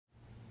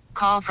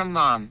call from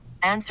mom.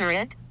 Answer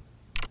it.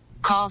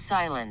 Call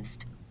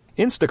silenced.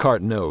 Instacart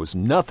knows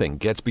nothing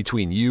gets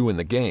between you and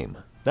the game.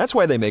 That's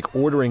why they make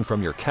ordering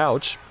from your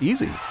couch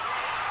easy.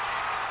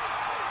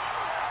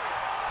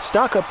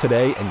 Stock up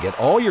today and get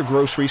all your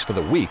groceries for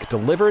the week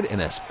delivered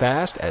in as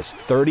fast as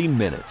 30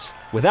 minutes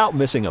without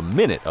missing a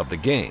minute of the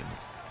game.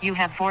 You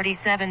have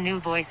 47 new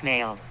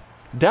voicemails.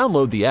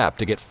 Download the app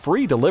to get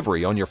free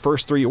delivery on your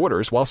first 3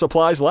 orders while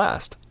supplies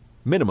last.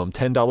 Minimum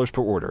 $10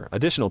 per order.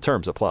 Additional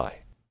terms apply.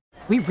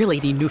 We really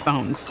need new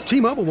phones.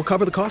 T-Mobile will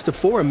cover the cost of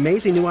 4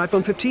 amazing new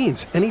iPhone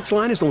 15s, and each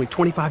line is only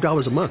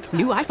 $25 a month.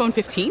 New iPhone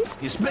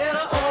 15s? It's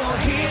better over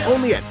here.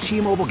 Only at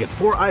T-Mobile, get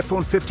 4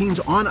 iPhone 15s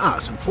on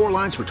us and 4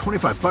 lines for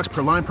 $25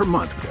 per line per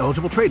month with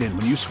eligible trade-in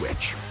when you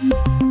switch.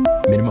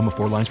 Minimum of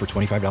 4 lines for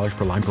 $25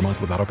 per line per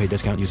month with autopay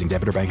discount using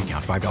debit or bank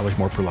account. $5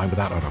 more per line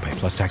without autopay,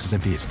 plus taxes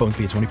and fees. Phone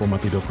fee at 24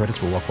 monthly bill credits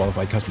for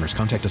well-qualified customers.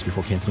 Contact us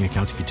before canceling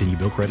account to continue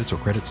bill credits or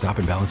credit stop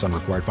and balance on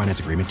required finance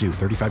agreement due.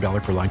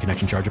 $35 per line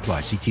connection charge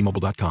applies. See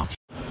T-Mobile.com.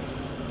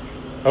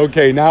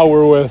 Okay, now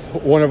we're with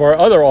one of our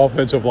other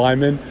offensive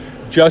linemen,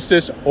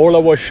 Justice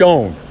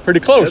Olawashone. Pretty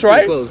close,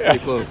 right? Pretty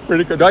close.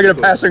 Pretty good. Do I get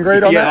a passing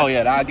grade on that? Oh,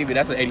 yeah. I'll give you.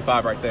 That's an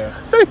 85 right there.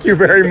 Thank you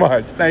very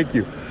much. Thank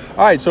you.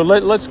 All right, so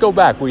let's go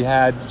back. We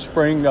had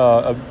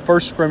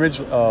first scrimmage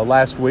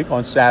last week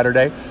on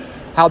Saturday.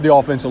 How'd the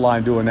offensive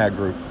line do in that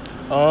group?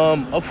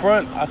 Up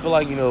front, I feel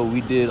like,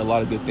 we did a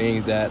lot of good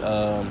things that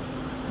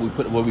we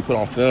put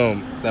on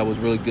film that was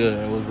really good.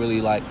 It was really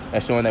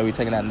that's showing that we're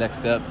taking that next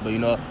step. But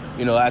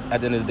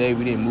at the end of the day,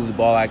 we didn't move the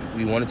ball like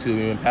we wanted to. We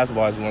didn't pass the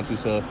ball as we wanted to.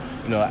 So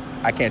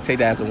I can't take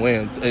that as a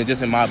win. And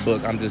just in my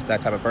book, I'm just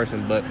that type of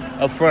person. But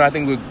up front, I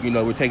think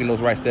we're taking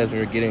those right steps and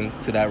we're getting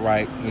to that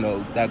right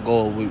that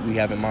goal we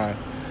have in mind.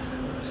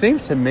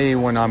 Seems to me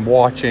when I'm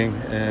watching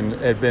and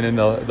have been in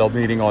the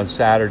meeting on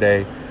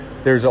Saturday,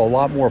 there's a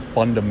lot more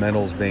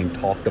fundamentals being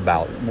talked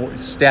about, more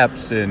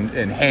steps and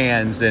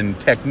hands and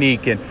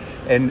technique, and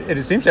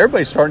it seems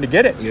everybody's starting to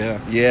get it. Yeah.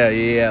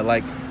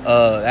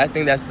 I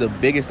think that's the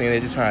biggest thing.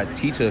 They're just trying to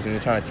teach us, and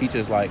they're trying to teach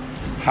us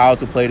how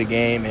to play the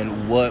game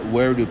and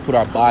where to put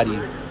our body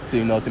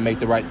to make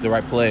the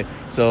right play.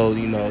 So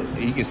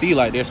you can see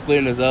they're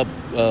splitting us up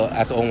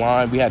as an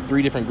O-line. We have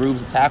 3 different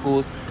groups of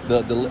tackles.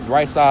 The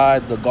right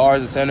side, the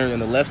guards, the center,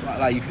 and the left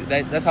side.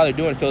 That's how they're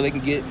doing it, so they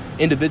can get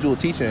individual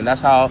teaching. And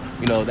that's how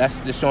that's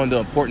just showing the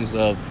importance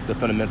of the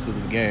fundamentals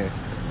of the game.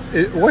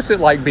 What's it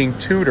like being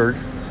tutored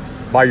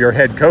by your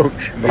head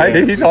coach? Right,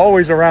 yeah. He's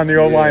always around the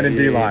O-line and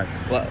D-line.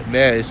 Well,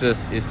 man, it's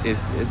just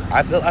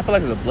I feel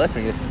like it's a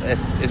blessing.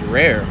 It's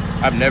rare.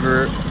 I've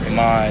never in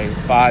my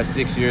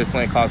 5-6 years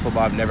playing college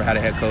football, I've never had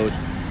a head coach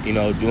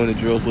doing the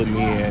drills with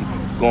me and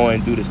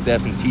going through the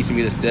steps and teaching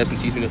me the steps and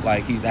teaching me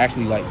he's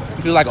actually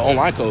he feels like an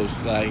online coach,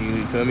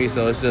 you feel me?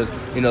 So it's just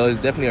it's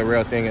definitely a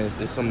rare thing, and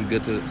it's something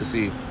good to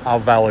see. I'll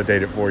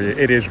validate it for you.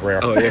 It is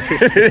rare. Oh yeah,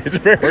 it is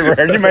very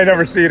rare. You may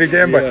never see it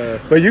again, yeah.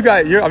 but you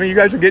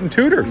guys are getting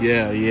tutored.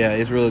 Yeah,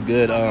 it's really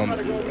good.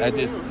 I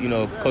just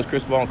Coach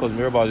Cristobal and Coach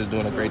Mirabal are just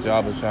doing a great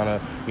job of trying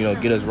to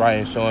get us right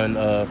and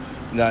showing.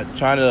 Not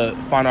trying to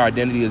find our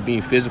identity as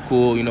being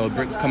physical,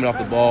 coming off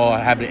the ball,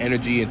 having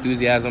energy,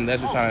 enthusiasm.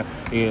 That's just trying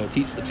to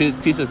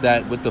teach us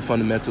that with the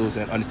fundamentals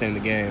and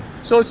understanding the game.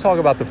 So let's talk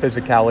about the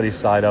physicality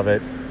side of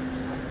it.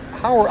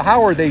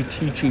 How are they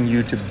teaching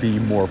you to be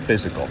more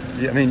physical?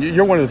 I mean,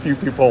 you're one of the few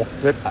people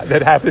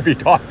that have to be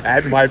taught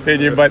that, in my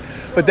opinion. But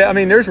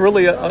there's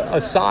really a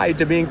side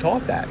to being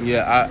taught that.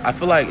 Yeah, I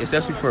feel like,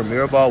 especially for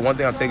Mirabal, one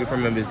thing I'm taking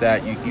from him is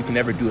that you can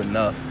never do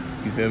enough.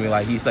 You feel me?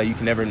 He's you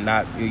can never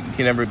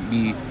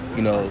be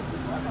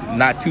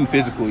not too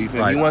physical. You feel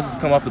me? Right. He wants us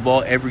to come off the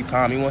ball every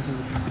time. He wants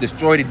us to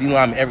destroy the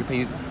D-line and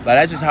everything.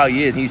 That's just how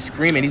he is. He's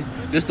screaming. He's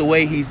just the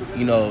way he's,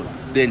 the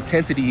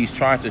intensity he's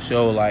trying to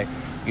show,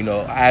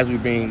 as we're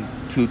being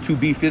to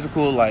be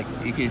physical,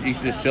 he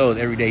just shows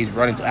every day. He's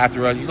running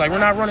after us. He's we're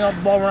not running off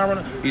the ball. We're not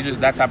running. He's just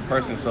that type of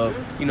person. So,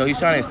 he's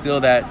trying to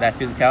instill that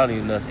physicality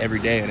in us every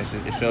day, and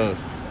it shows.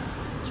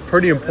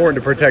 Pretty important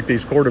to protect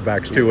these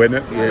quarterbacks too, isn't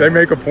it? Yeah. They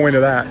make a point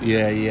of that.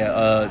 Yeah.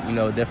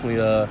 Definitely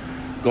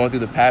going through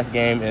the pass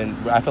game, and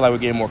I feel like we're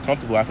getting more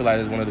comfortable. I feel like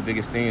that's one of the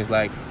biggest things.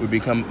 We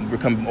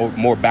become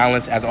more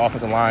balanced as an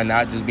offensive line,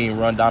 not just being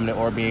run dominant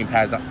or being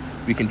passed down.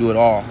 We can do it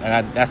all,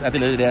 and that's at the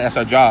end of the day, that's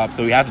our job.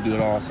 So we have to do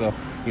it all. So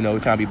we're trying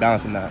to be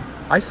balanced in that.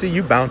 I see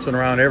you bouncing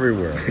around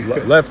everywhere.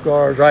 Left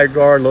guard, right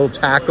guard, little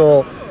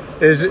tackle.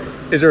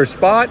 Is there a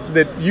spot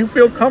that you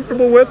feel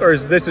comfortable with, or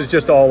is this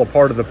just all a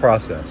part of the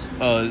process?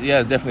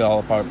 Yeah, it's definitely all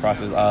a part of the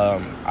process.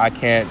 I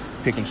can't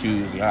pick and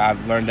choose.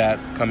 I've learned that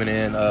coming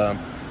in,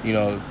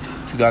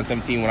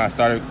 2017 when I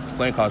started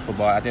playing college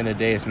football. At the end of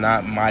the day, it's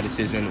not my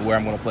decision where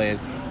I'm going to play.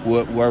 It's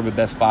wherever the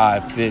best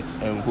 5 fits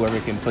and whoever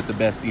can put the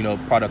best,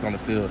 product on the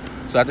field.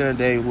 So at the end of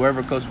the day,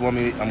 whoever coaches want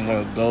me, I'm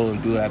going to go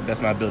and do it at best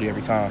of my ability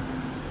every time.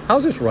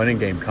 How's this running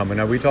game coming?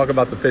 Now, we talk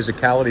about the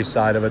physicality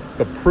side of it.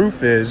 The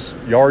proof is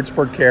yards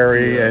per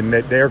carry, and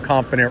that they're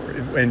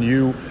confident in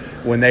you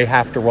when they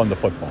have to run the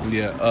football.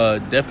 Yeah,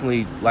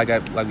 definitely, like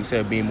we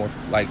said, being more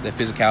the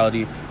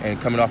physicality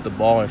and coming off the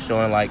ball and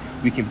showing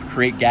we can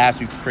create gaps,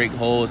 we can create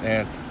holes,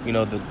 and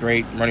the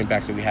great running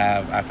backs that we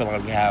have, I feel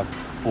like we have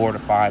 4 to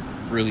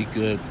 5 really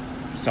good,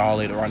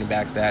 solid running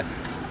backs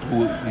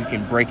who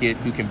can break it,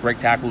 who can break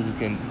tackles,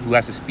 who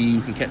has the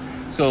speed, who can catch.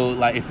 So,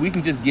 like, if we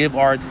can just give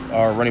our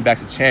running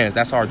backs a chance,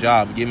 that's our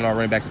job. Giving our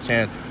running backs a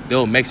chance,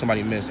 they'll make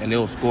somebody miss, and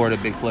they'll score the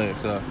big play.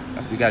 So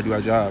we got to do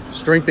our job.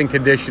 Strength and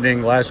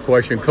conditioning, last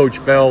question. Coach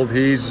Feld,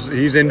 he's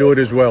into it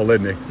as well,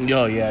 isn't he?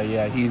 Yo, yeah.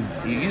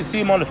 You see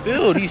him on the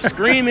field. He's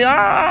screaming,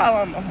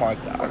 I'm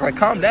like, God, like,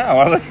 calm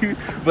down.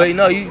 But,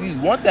 you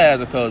want that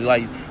as a coach.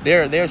 Like,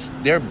 they're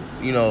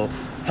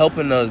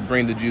helping us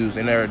bring the juice,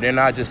 and they're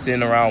not just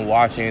sitting around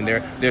watching.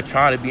 They're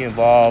trying to be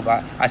involved.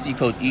 I see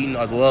Coach Eaton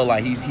as well.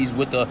 Like, he's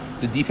with the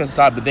defensive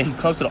side, but then he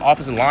comes to the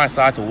offensive line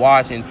side to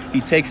watch, and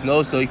he takes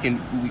notes so we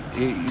can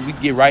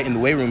get right in the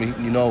weight room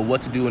and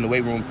what to do in the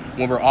weight room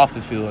when we're off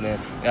the field. And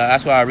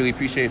that's why I really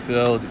appreciate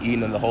Phil,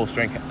 Eaton, and the whole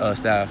strength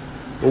staff.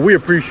 Well, we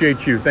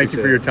appreciate you. Thank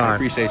you for your time. I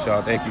appreciate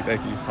y'all. Thank you.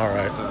 All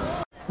right.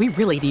 We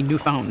really need new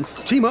phones.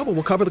 T-Mobile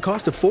will cover the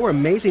cost of 4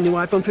 amazing new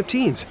iPhone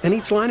 15s, and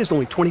each line is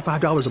only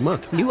 $25 a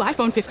month. New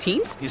iPhone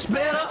 15s? It's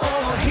better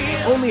over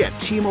here. Only at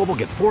T-Mobile,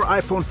 get 4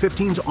 iPhone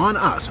 15s on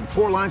us and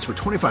 4 lines for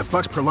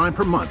 $25 per line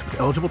per month with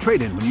eligible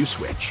trade-in when you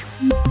switch.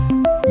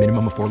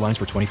 Minimum of 4 lines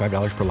for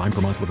 $25 per line per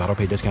month with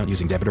autopay discount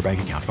using debit or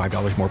bank account.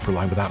 $5 more per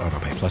line without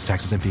autopay, plus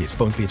taxes and fees.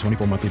 Phone fee at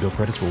 24 monthly bill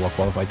credits for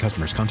well-qualified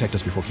customers. Contact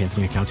us before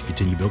canceling account to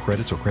continue bill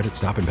credits or credit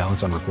stop and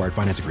balance on required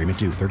finance agreement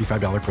due.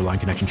 $35 per line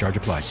connection charge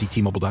applies. See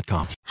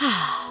T-Mobile.com.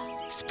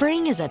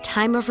 Spring is a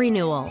time of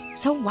renewal,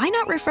 so why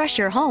not refresh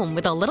your home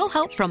with a little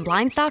help from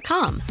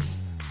Blinds.com?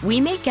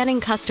 We make getting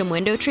custom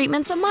window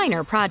treatments a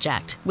minor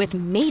project with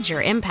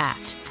major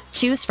impact.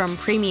 Choose from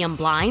premium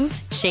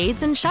blinds,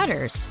 shades, and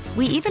shutters.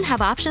 We even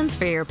have options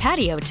for your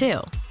patio,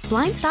 too.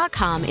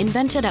 Blinds.com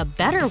invented a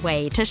better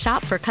way to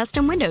shop for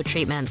custom window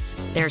treatments.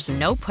 There's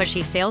no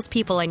pushy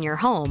salespeople in your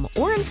home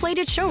or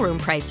inflated showroom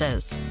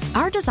prices.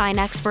 Our design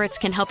experts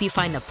can help you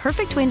find the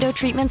perfect window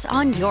treatments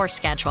on your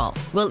schedule.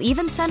 We'll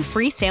even send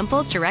free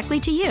samples directly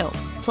to you.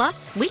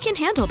 Plus, we can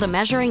handle the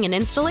measuring and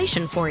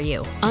installation for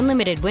you.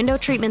 Unlimited window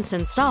treatments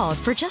installed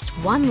for just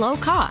one low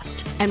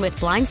cost. And with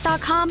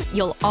Blinds.com,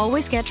 you'll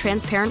always get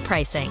transparent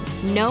pricing.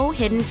 No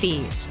hidden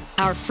fees.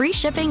 Our free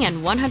shipping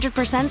and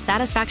 100%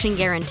 satisfaction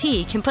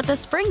guarantee can put the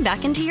spring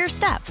back into your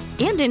step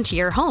and into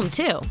your home,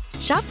 too.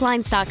 Shop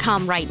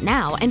Blinds.com right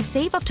now and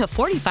save up to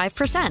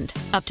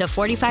 45%. Up to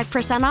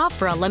 45% off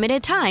for a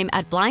limited time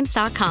at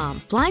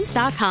Blinds.com.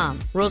 Blinds.com.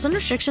 Rules and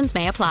restrictions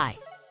may apply.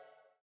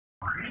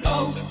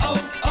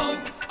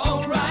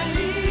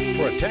 O'Reilly.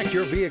 Protect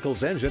your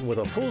vehicle's engine with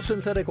a full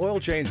synthetic oil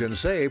change and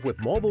save with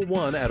Mobil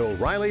 1 at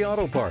O'Reilly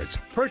Auto Parts.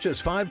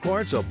 Purchase 5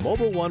 quarts of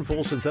Mobil 1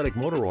 full synthetic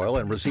motor oil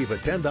and receive a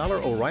 $10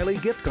 O'Reilly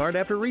gift card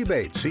after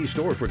rebate. See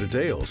store for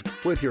details.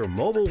 With your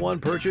Mobil 1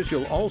 purchase,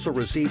 you'll also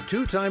receive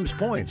 2 times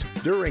points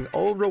during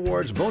O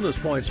Rewards Bonus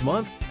Points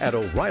Month at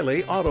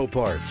O'Reilly Auto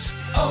Parts.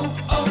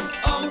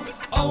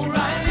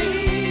 O'Reilly.